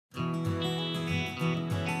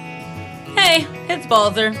Hey, it's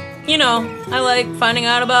Ballzer. You know, I like finding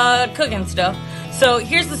out about cooking stuff. So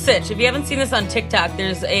here's the sitch. If you haven't seen this on TikTok,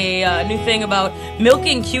 there's a new thing about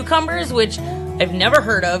milking cucumbers, which I've never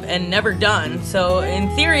heard of and never done. So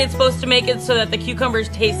in theory, it's supposed to make it so that the cucumbers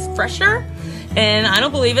taste fresher. And I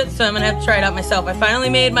don't believe it, so I'm going to have to try it out myself. I finally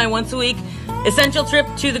made my once a week essential trip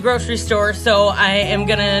to the grocery store, so I am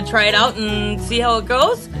going to try it out and see how it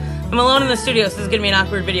goes. I'm alone in the studio, so this is going to be an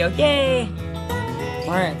awkward video. Yay!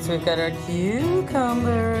 Alright, so we've got our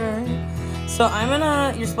cucumber. So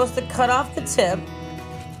you're supposed to cut off the tip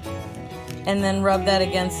and then rub that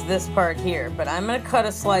against this part here. But I'm going to cut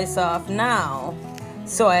a slice off now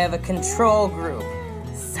so I have a control group.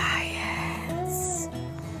 Science!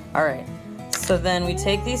 Alright, so then we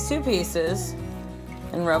take these two pieces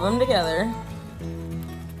and rub them together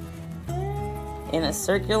in a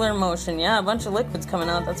circular motion. Yeah, a bunch of liquid's coming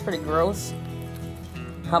out. That's pretty gross.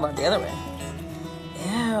 How about the other way?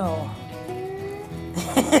 Ew.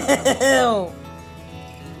 Ew.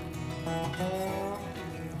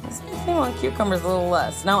 This makes me want cucumbers a little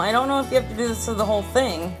less. Now, I don't know if you have to do this to the whole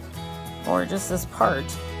thing or just this part.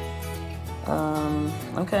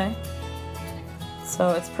 Okay. So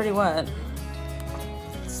it's pretty wet.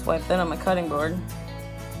 Swipe that on my cutting board.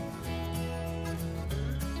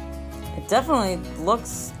 It definitely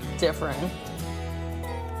looks different.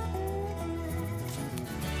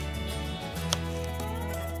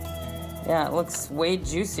 Yeah, it looks way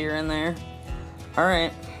juicier in there.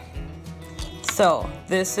 Alright. So,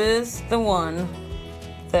 this is the one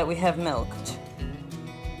that we have milked.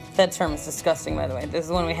 That term is disgusting, by the way. This is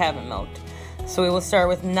the one we haven't milked. So we will start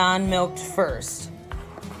with non-milked first.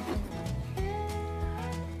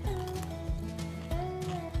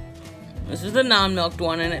 This is the non-milked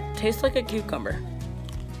one, and it tastes like a cucumber.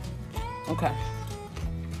 Okay.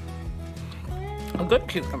 A good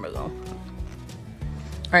cucumber, though.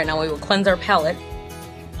 Alright, now we will cleanse our palate.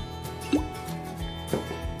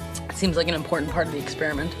 Seems like an important part of the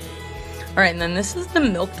experiment. Alright, and then this is the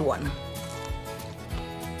milked one.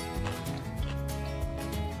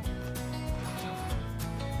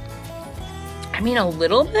 I mean, a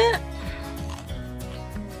little bit.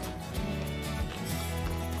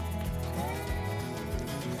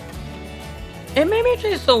 It maybe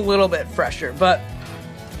tastes a little bit fresher, but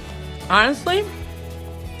honestly,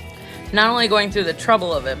 not only going through the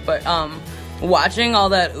trouble of it, but watching all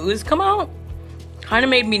that ooze come out kind of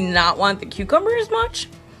made me not want the cucumber as much.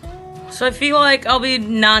 So I feel like I'll be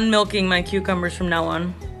non-milking my cucumbers from now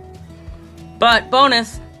on. But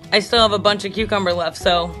bonus, I still have a bunch of cucumber left,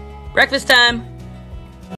 so breakfast time!